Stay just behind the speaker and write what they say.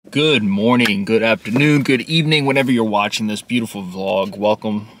Good morning, good afternoon, good evening, whenever you're watching this beautiful vlog.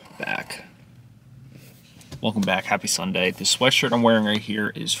 Welcome back. Welcome back. Happy Sunday. The sweatshirt I'm wearing right here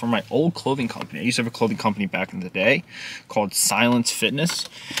is from my old clothing company. I used to have a clothing company back in the day called Silence Fitness,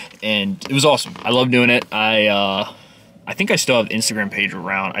 and it was awesome. I love doing it. I think I still have an Instagram page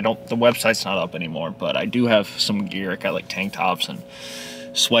around. The website's not up anymore, but I do have some gear. I got like tank tops and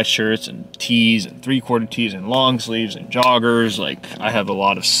sweatshirts and tees and 3/4 tees and long sleeves and joggers. Like, I have a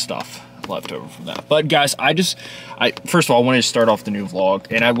lot of stuff left over from that. But guys, first of all, I wanted to start off the new vlog,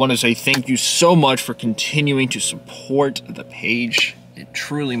 and I want to say thank you so much for continuing to support the page. It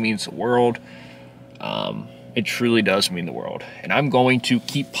truly means the world. It truly does mean the world, and I'm going to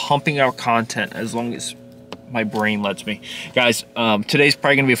keep pumping out content as long as my brain lets me. Guys, today's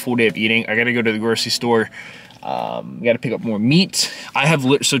probably gonna be a full day of eating. I gotta go to the grocery store. We got to pick up more meat.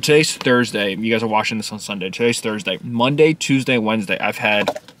 So today's Thursday. You guys are watching this on Sunday. Today's Thursday. Monday, Tuesday, Wednesday. I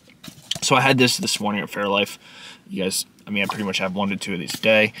had this morning at Fairlife. You guys, I pretty much have 1 to 2 of these a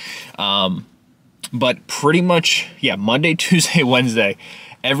day. But pretty much, yeah, Monday, Tuesday, Wednesday,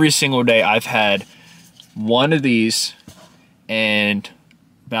 every single day I've had one of these and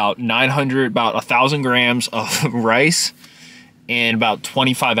about 1,000 grams of rice and about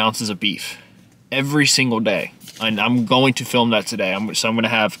 25 ounces of beef. Every single day, and I'm going to film that today. So I'm going to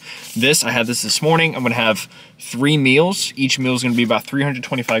have this. I had this morning. I'm going to have 3 meals. Each meal is going to be about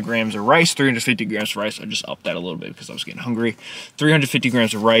 325 grams of rice, 350 grams of rice. I just upped that a little bit because I was getting hungry. 350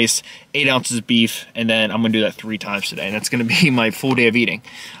 grams of rice, 8 ounces of beef, and then I'm going to do that 3 times today, and that's going to be my full day of eating.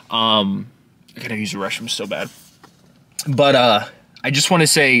 I gotta use the restroom so bad, but I just want to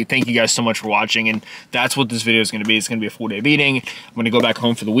say thank you guys so much for watching, and that's what this video is going to be. It's going to be a full day of eating. I'm going to go back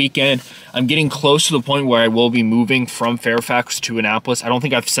home for the weekend. I'm getting close to the point where I will be moving from Fairfax to Annapolis. I don't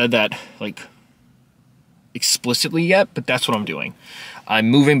think I've said that like explicitly yet, but that's what I'm doing.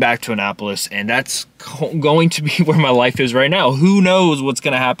 I'm moving back to Annapolis, and that's going to be where my life is right now. Who knows what's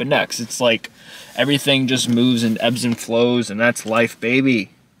going to happen next? It's like everything just moves and ebbs and flows, and that's life,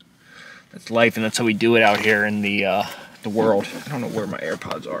 baby. That's life, and that's how we do it out here in the world. I don't know where my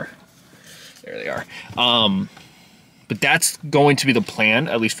AirPods are. There they are. But that's going to be the plan,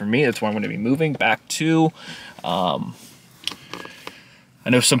 at least for me. That's why I'm going to be moving back to. I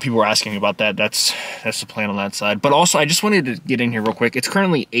know some people were asking about that. That's the plan on that side. But also, I just wanted to get in here real quick. It's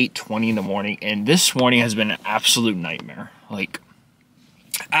currently 8:20 in the morning, and this morning has been an absolute nightmare. Like,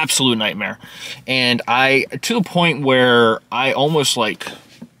 absolute nightmare. And to the point where I almost like,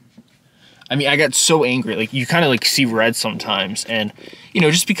 I got so angry. Like, you kind of like see red sometimes, and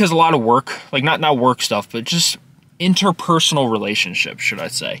just because a lot of work, like not work stuff, but just interpersonal relationships, should I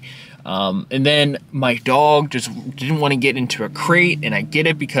say. And then my dog just didn't want to get into a crate, and I get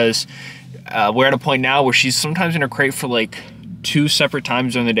it because we're at a point now where she's sometimes in her crate for like 2 separate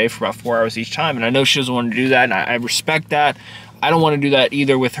times during the day for about 4 hours each time, and I know she doesn't want to do that, and I respect that. I don't want to do that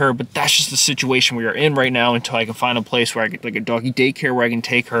either with her, but that's just the situation we are in right now until I can find a place where I get like a doggy daycare where I can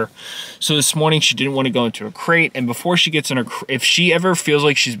take her. So this morning she didn't want to go into a crate, and before she gets in her, if she ever feels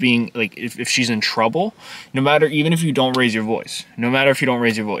like she's being like, if she's in trouble, no matter, even if you don't raise your voice,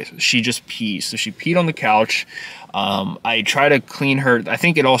 she just pees. So she peed on the couch. I try to clean her. I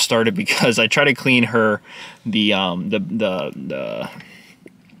think it all started because I try to clean her the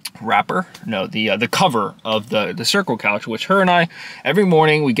cover of the circle couch, which her and I, every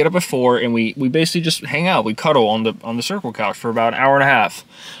morning we get up at 4 and we basically just hang out. We cuddle on the circle couch for about an hour and a half.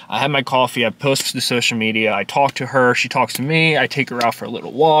 I have my coffee, I post to social media, I talk to her, she talks to me, I take her out for a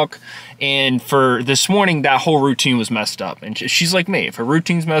little walk. And for this morning, that whole routine was messed up. And she's like me. If her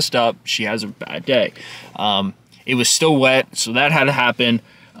routine's messed up, she has a bad day. It was still wet, so that had to happen.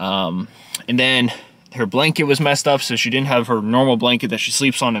 And then her blanket was messed up, so she didn't have her normal blanket that she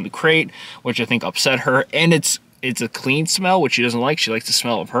sleeps on in the crate, which I think upset her. And it's a clean smell, which she doesn't like. She likes the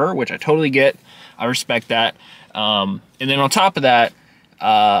smell of her, which I totally get. I respect that. And then on top of that,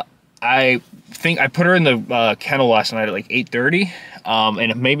 I think I put her in the kennel last night at like 8:30,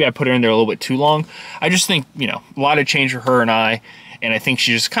 and maybe I put her in there a little bit too long. I just think, a lot of change for her and I think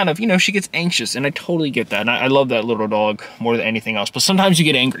she just kind of, she gets anxious, and I totally get that. And I love that little dog more than anything else, but sometimes you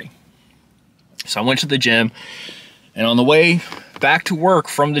get angry. So I went to the gym, and on the way back to work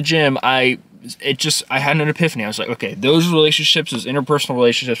from the gym, I had an epiphany. I was like, okay, those relationships, those interpersonal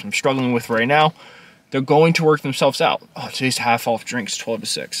relationships I'm struggling with right now, they're going to work themselves out. Oh, today's half off drinks, 12 to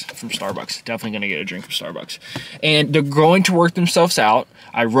 6 from Starbucks. Definitely going to get a drink from Starbucks. And they're going to work themselves out.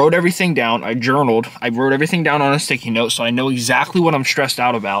 I wrote everything down. I journaled. I wrote everything down on a sticky note, so I know exactly what I'm stressed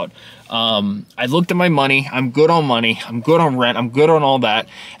out about. I looked at my money. I'm good on money. I'm good on rent. I'm good on all that.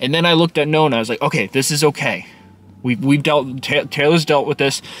 And then I looked at Nona. I was like, okay, this is okay. Taylor's dealt with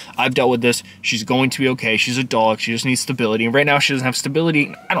this. I've dealt with this. She's going to be okay. She's a dog. She just needs stability. And right now she doesn't have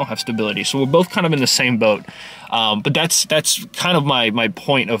stability. I don't have stability. So we're both kind of in the same boat. But that's kind of my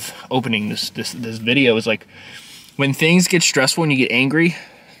point of opening this video is like, when things get stressful and you get angry,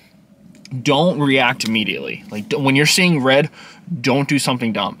 don't react immediately. Like when you're seeing red, don't do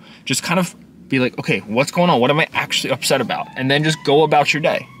something dumb. Just kind of be like, okay, what's going on? What am I actually upset about? And then just go about your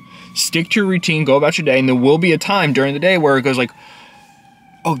day. Stick to your routine, go about your day, and there will be a time during the day where it goes like,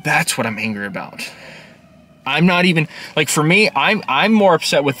 oh, that's what I'm angry about. I'm not even, like for me, I'm more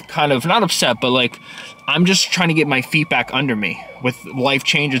upset with kind of, not upset, but like, I'm just trying to get my feet back under me with life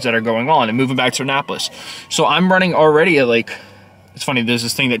changes that are going on and moving back to Annapolis. So I'm running already at like, it's funny, there's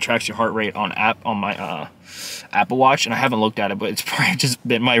this thing that tracks your heart rate on my Apple Watch, and I haven't looked at it, but it's probably just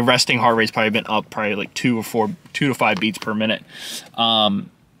been, my resting heart rate's probably been up probably like 2 to 5 beats per minute.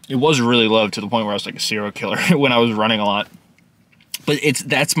 It was really low to the point where I was like a serial killer when I was running a lot. But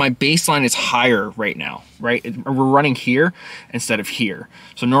that's my baseline is higher right now, right? We're running here instead of here.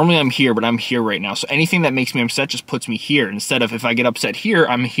 So normally I'm here, but I'm here right now. So anything that makes me upset just puts me here. Instead of if I get upset here,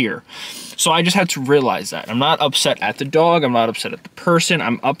 I'm here. So I just had to realize that. I'm not upset at the dog. I'm not upset at the person.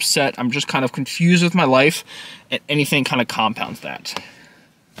 I'm upset. I'm just kind of confused with my life. And anything kind of compounds that.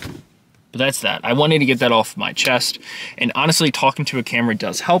 But that's that. I wanted to get that off my chest. And honestly, talking to a camera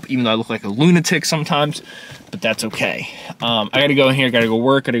does help, even though I look like a lunatic sometimes. But that's okay. I gotta go in here, gotta go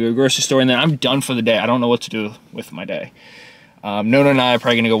work, gotta go to the grocery store, and then I'm done for the day. I don't know what to do with my day. Nona and I are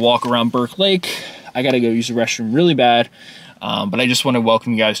probably gonna go walk around Burke Lake. I gotta go use the restroom really bad. But I just want to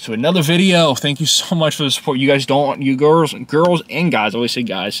welcome you guys to another video. Thank you so much for the support. You guys don't, you girls and guys, I always say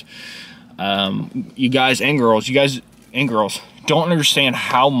guys. You guys and girls don't understand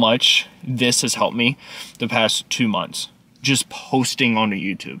how much this has helped me the past 2 months. Just posting onto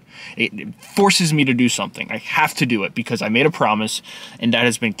YouTube. It forces me to do something. I have to do it because I made a promise, and that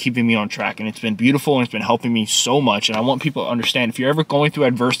has been keeping me on track, and it's been beautiful, and it's been helping me so much. And I want people to understand, if you're ever going through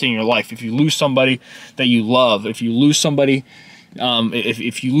adversity in your life, if you lose somebody that you love, if you lose somebody,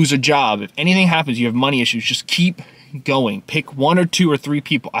 if you lose a job, if anything happens, you have money issues, just keep going. Pick 1 or 2 or 3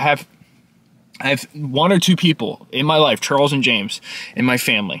 people. I have 1 or 2 people in my life, Charles and James, in my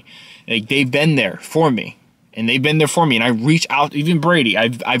family. Like, they've been there for me. And they've been there for me, and I reach out, even Brady,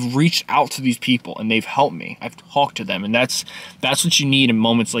 I've reached out to these people, and they've helped me. I've talked to them, and that's what you need in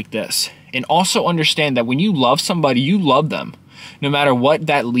moments like this. And also understand that when you love somebody, you love them. No matter what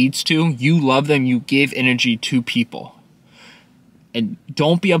that leads to, you love them, you give energy to people. And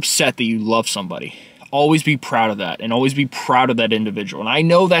don't be upset that you love somebody. Always be proud of that, and always be proud of that individual. And I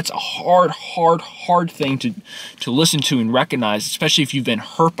know that's a hard thing to listen to and recognize, especially if you've been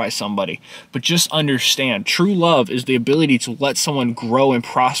hurt by somebody. But just understand, true love is the ability to let someone grow and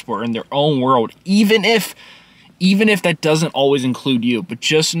prosper in their own world, even if that doesn't always include you. But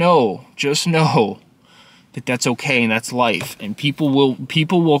just know that that's okay, and that's life, and people will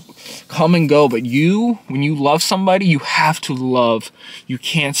come and go, but when you love somebody, you have to love. You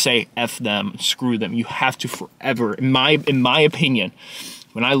can't say F them, screw them. You have to forever, in my opinion.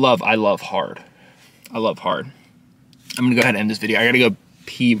 When I love hard. I love hard. I'm gonna go ahead and end this video. I gotta go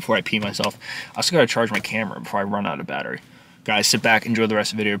pee before I pee myself. I also gotta charge my camera before I run out of battery. Guys, sit back, enjoy the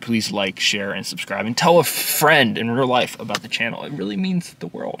rest of the video. Please like, share, and subscribe, and tell a friend in real life about the channel. It really means the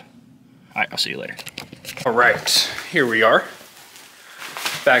world. All right, I'll see you later. All right, here we are,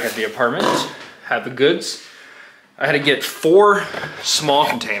 back at the apartment, have the goods. I had to get 4 small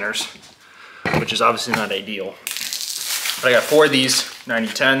containers, which is obviously not ideal. But I got 4 of these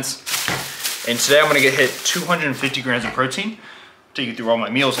 90-10s, and today I'm gonna get hit 250 grams of protein. Take you through all my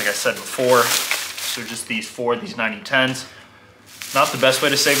meals, like I said before. So just these 4 of these 90-10s. Not the best way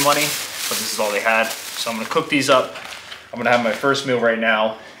to save money, but this is all they had. So I'm gonna cook these up. I'm gonna have my first meal right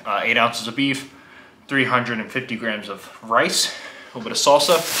now. 8 ounces of beef, 350 grams of rice, a little bit of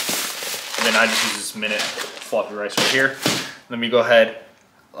salsa, and then I just use this minute fluffy rice right here. Let me go ahead,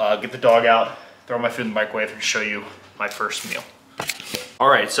 get the dog out, throw my food in the microwave, and show you my first meal. All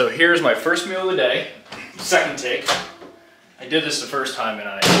right, so here's my first meal of the day, second take. I did this the first time, and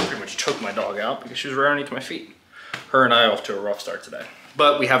I pretty much choked my dog out because she was right underneath my feet. Her and I are off to a rough start today.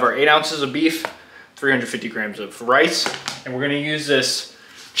 But we have our 8 ounces of beef, 350 grams of rice, and we're gonna use this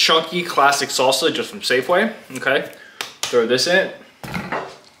chunky classic salsa just from Safeway. Okay, throw this in, a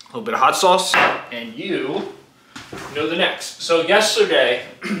little bit of hot sauce, and you know the next. So yesterday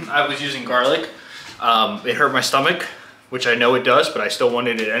I was using garlic. It hurt my stomach, which I know it does, but I still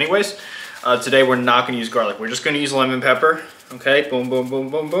wanted it anyways. Today we're not going to use garlic. We're just going to use lemon pepper. Okay, boom, boom, boom,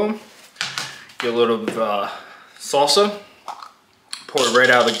 boom, boom. Get a little bit of salsa. Pour it right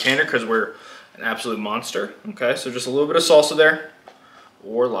out of the container because we're an absolute monster. Okay, so just a little bit of salsa there,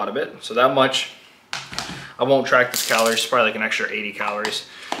 or a lot of it. So that much. I won't track this calories, probably like an extra 80 calories.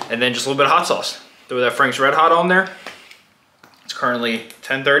 And then just a little bit of hot sauce. Throw that Frank's Red Hot on there. It's currently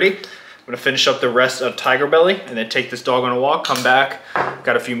 10:30. I'm gonna finish up the rest of Tiger Belly and then take this dog on a walk, come back,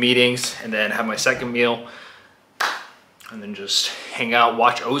 got a few meetings, and then have my second meal. And then just hang out,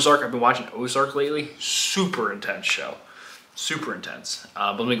 watch Ozark. I've been watching Ozark lately. Super intense show. Super intense.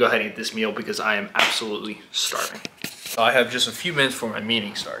 But let me go ahead and eat this meal because I am absolutely starving. So I have just a few minutes before my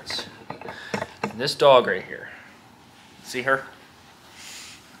meeting starts. And this dog right here, see her?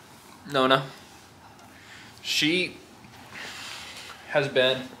 Nona. She has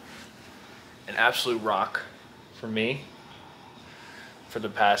been an absolute rock for me for the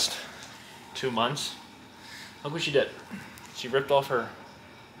past 2 months. Look what she did. She ripped off her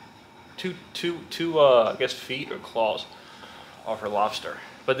two I guess feet or claws off her lobster.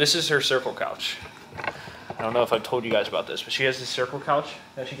 But this is her circle couch. I don't know if I've told you guys about this, but she has this circle couch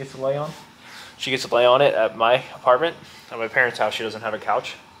that she gets to lay on. She gets to lay on it at my apartment. At my parents' house, she doesn't have a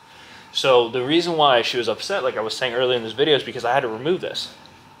couch. So the reason why she was upset, like I was saying earlier in this video, is because I had to remove this.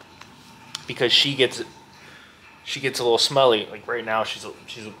 Because she gets a little smelly. Like right now, she's a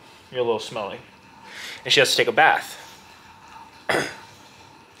little smelly. And she has to take a bath.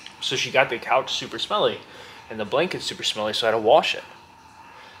 So she got the couch super smelly and the blanket super smelly, so I had to wash it.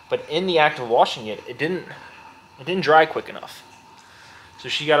 But in the act of washing it, it didn't dry quick enough. So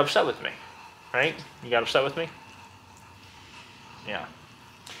she got upset with me, right? You got upset with me? Yeah.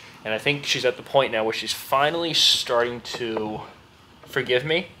 And I think she's at the point now where she's finally starting to forgive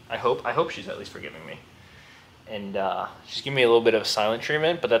me. I hope she's at least forgiving me. And she's giving me a little bit of a silent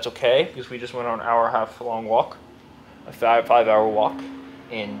treatment, but that's okay because we just went on an hour and a half long walk, a 5-hour walk,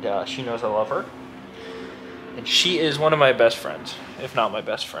 and she knows I love her. And she is one of my best friends, if not my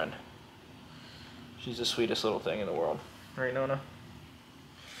best friend. She's the sweetest little thing in the world. Right, Nona?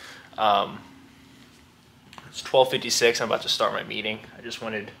 It's 12:56. I'm about to start my meeting. I just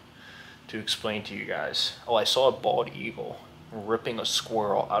wanted to explain to you guys. Oh, I saw a bald eagle ripping a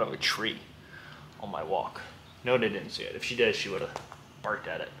squirrel out of a tree on my walk. Nona didn't see it. If she did, she would have barked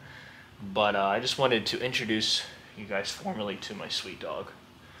at it. But I just wanted to introduce you guys formally to my sweet dog,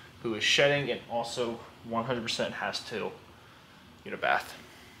 who is shedding and also 100% has to get a bath.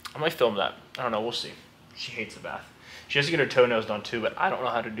 I might film that. I don't know. We'll see. She hates the bath. She has to get her toenails done too, but I don't know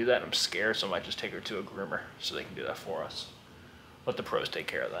how to do that. I'm scared, so I might just take her to a groomer so they can do that for us. Let the pros take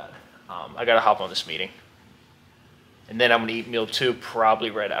care of that. I got to hop on this meeting. And then I'm going to eat meal 2 probably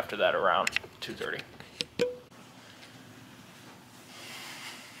right after that around 2:30.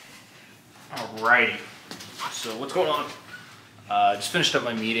 Alrighty, so what's going on? Just finished up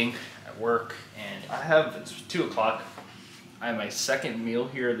my meeting at work, and it's 2 o'clock. I have my second meal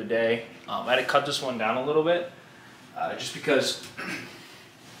here of the day. I had to cut this one down a little bit, just because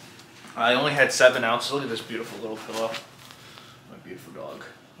I only had 7 ounces. Look at this beautiful little pillow. My beautiful dog.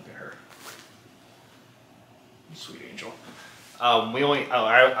 Look at her. Sweet angel.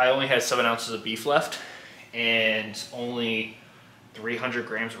 I only had 7 ounces of beef left, and only 300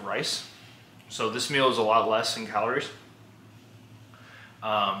 grams of rice. So this meal is a lot less in calories.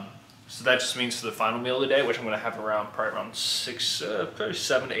 So that just means for the final meal of the day, which I'm going to have probably around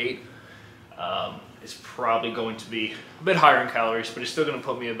 7 to 8, it's probably going to be a bit higher in calories, but it's still going to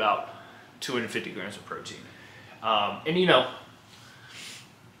put me about 250 grams of protein. And you know,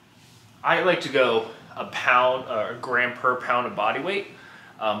 I like to go a gram per pound of body weight,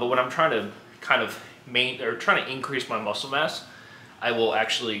 but when I'm trying to kind of trying to increase my muscle mass, I will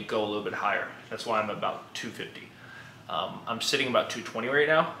actually go a little bit higher. That's why I'm about 250. I'm sitting about 220 right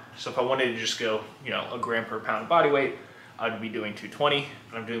now. So if I wanted to just go, a gram per pound of body weight, I'd be doing 220,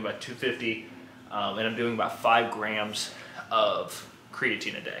 but I'm doing about 250, and I'm doing about 5 grams of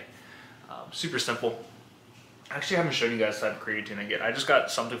creatine a day. Super simple. Actually, I haven't shown you guys the type of creatine I get. I just got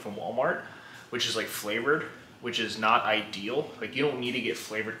something from Walmart, which is like flavored, which is not ideal. Like you don't need to get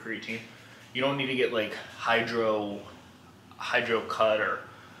flavored creatine. You don't need to get like hydro cut or,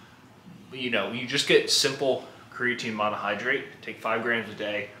 you just get simple creatine monohydrate. Take 5 grams a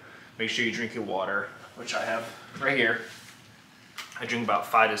day. Make sure you drink your water, which I have right here. I drink about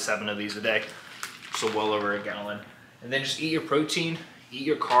 5 to 7 of these a day, so well over a gallon. And then just eat your protein, eat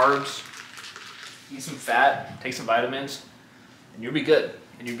your carbs, eat some fat, take some vitamins, and you'll be good.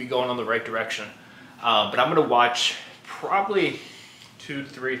 And you'll be going on the right direction. But I'm gonna watch probably 3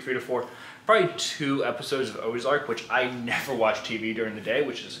 to 4, probably 2 episodes of Ozark, which I never watch TV during the day,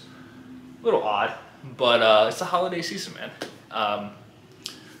 which is a little odd, but it's the holiday season, man.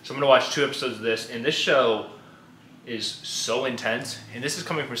 So I'm gonna watch 2 episodes of this, and this show is so intense, and this is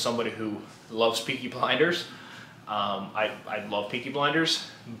coming from somebody who loves Peaky Blinders. I love Peaky Blinders,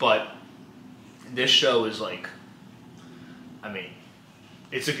 but this show is like, I mean,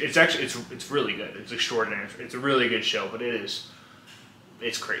 it's really good. It's extraordinary. It's a really good show, but it's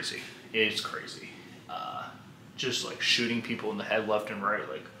crazy. It's crazy. Just like shooting people in the head left and right.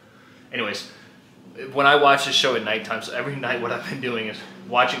 Like, anyways, when I watch this show at nighttime, so every night what I've been doing is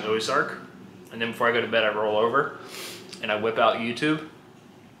watching Ozark, and then before I go to bed I roll over and I whip out YouTube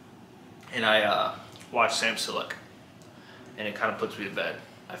and I watch Sam Silek, and it kind of puts me to bed.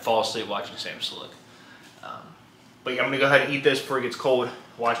 I fall asleep watching Sam Silek. But yeah, I'm gonna go ahead and eat this before it gets cold,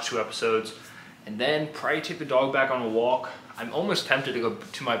 watch 2 episodes, and then probably take the dog back on a walk. I'm almost tempted to go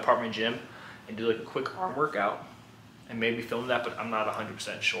to my apartment gym and do like a quick arm workout and maybe film that, but I'm not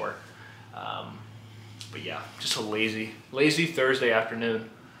 100% sure. But yeah, just a lazy Thursday afternoon.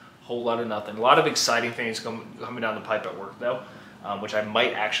 Whole lot of nothing. A lot of exciting things coming down the pipe at work though, which I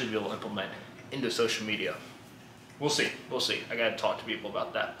might actually be able to implement into social media. We'll see. I gotta talk to people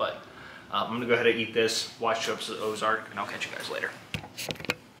about that, but I'm gonna go ahead and eat this, watch 2 episodes of Ozark, and I'll catch you guys later.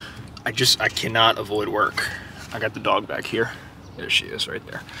 I cannot avoid work. I got the dog back here. There she is right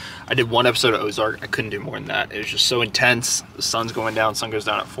there. I did 1 episode of Ozark. I couldn't do more than that. It was just so intense. The sun's going down. Sun goes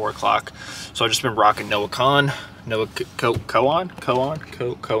down at 4 o'clock. So I've just been rocking Noah Khan. Noah Khan.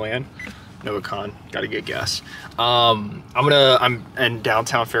 Gotta get gas. I'm in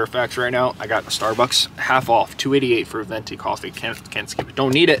downtown Fairfax right now. I got a Starbucks half off, $2.88 for a venti coffee. Can't skip it.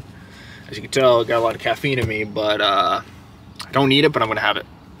 Don't need it. As you can tell, I got a lot of caffeine in me, but I don't need it, but I'm gonna have it.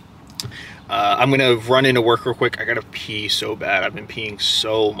 I'm gonna run into work real quick. I gotta pee so bad. I've been peeing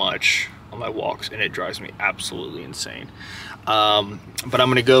so much on my walks and it drives me absolutely insane. But I'm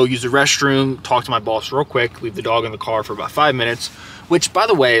gonna go use the restroom, talk to my boss real quick, leave the dog in the car for about 5 minutes, which by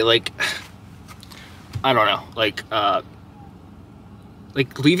the way, like, I don't know, like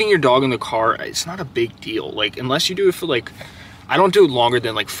leaving your dog in the car, it's not a big deal. Like, unless you do it for like, I don't do it longer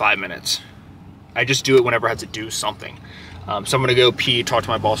than like 5 minutes. I just do it whenever I have to do something. So I'm gonna go pee, talk to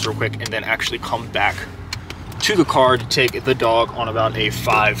my boss real quick, and then actually come back to the car to take the dog on about a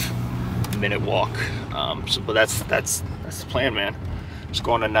 5-minute walk. But that's the plan, man. Just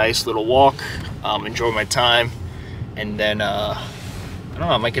go on a nice little walk, enjoy my time, and then I don't know,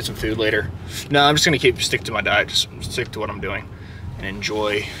 I might get some food later. No, I'm just gonna stick to my diet, just stick to what I'm doing, and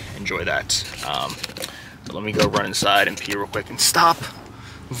enjoy that. But let me go run inside and pee real quick and stop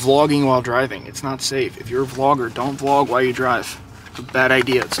vlogging while driving. It's not safe. If you're a vlogger, don't vlog while you drive. It's a bad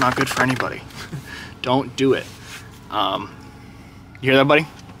idea. It's not good for anybody. Don't do it. You hear that, buddy?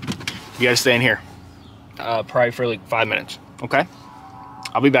 You guys stay in here. Probably for like 5 minutes, okay?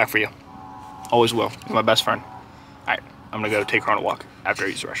 I'll be back for you. Always will. You're my best friend. All right, I'm gonna go take her on a walk after I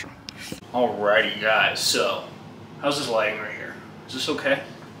use the restroom. Alrighty, guys, so how's this lighting right here? Is this okay?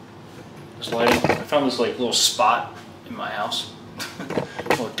 This lighting? I found this like little spot in my house. A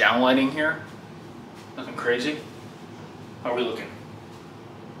little down lighting here. Nothing crazy. How are we looking?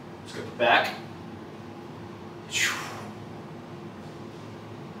 Let's go back.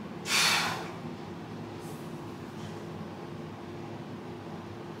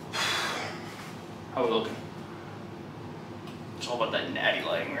 How are we looking? It's all about that natty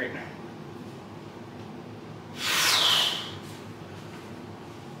lighting right now.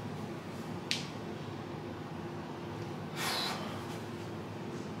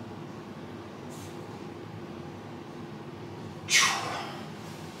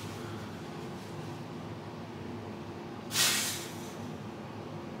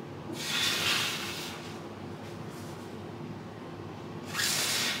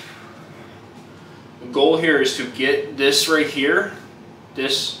 The goal here is to get this right here,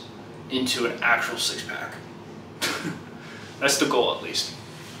 this into an actual 6-pack. That's the goal, at least.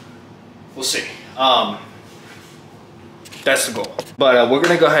 We'll see. That's the goal. But we're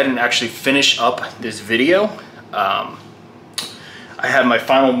gonna go ahead and actually finish up this video. I have my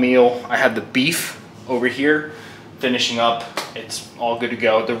final meal. I have the beef over here, finishing up. It's all good to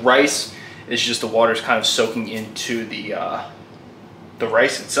go. The rice is just the water's kind of soaking into the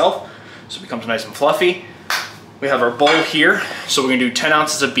rice itself, so it becomes nice and fluffy. We have our bowl here, so we're gonna do 10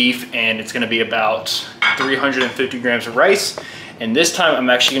 ounces of beef, and it's gonna be about 350 grams of rice. And this time I'm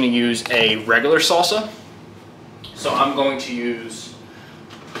actually gonna use a regular salsa. So I'm going to use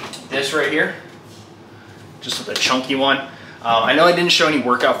this right here, just with a chunky one. I know I didn't show any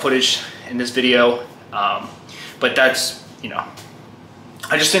workout footage in this video, but that's, you know,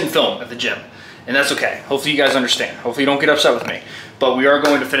 I just didn't film at the gym, and that's okay. Hopefully you guys understand. Hopefully you don't get upset with me. But we are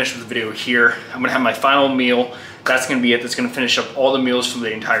going to finish with the video here. I'm gonna have my final meal. That's gonna be it. That's gonna finish up all the meals from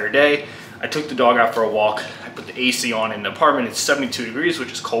the entire day. I took the dog out for a walk. I put the AC on in the apartment. It's 72 degrees,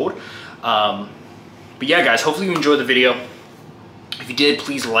 which is cold. But yeah, guys, hopefully you enjoyed the video. If you did,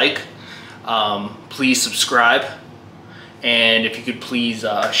 please like, please subscribe. And if you could please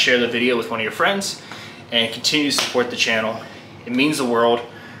share the video with one of your friends and continue to support the channel. It means the world.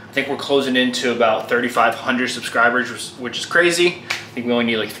 I think we're closing into about 3,500 subscribers, which is crazy. I think we only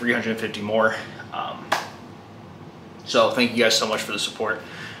need like 350 more. So thank you guys so much for the support.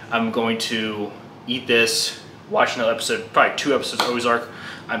 I'm going to eat this, watch another episode, probably 2 episodes of Ozark.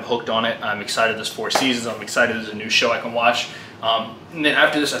 I'm hooked on it. I'm excited there's 4 seasons. I'm excited there's a new show I can watch. And then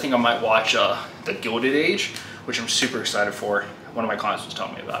after this, I think I might watch The Gilded Age, which I'm super excited for. One of my clients was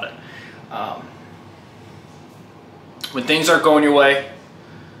telling me about it. When things aren't going your way,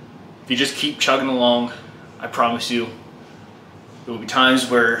 if you just keep chugging along, I promise you, there will be times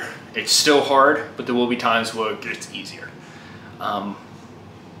where it's still hard, but there will be times where it gets easier.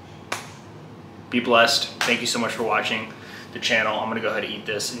 Be blessed. Thank you so much for watching the channel. I'm gonna go ahead and eat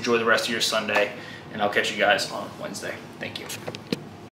this. Enjoy the rest of your Sunday, and I'll catch you guys on Wednesday. Thank you.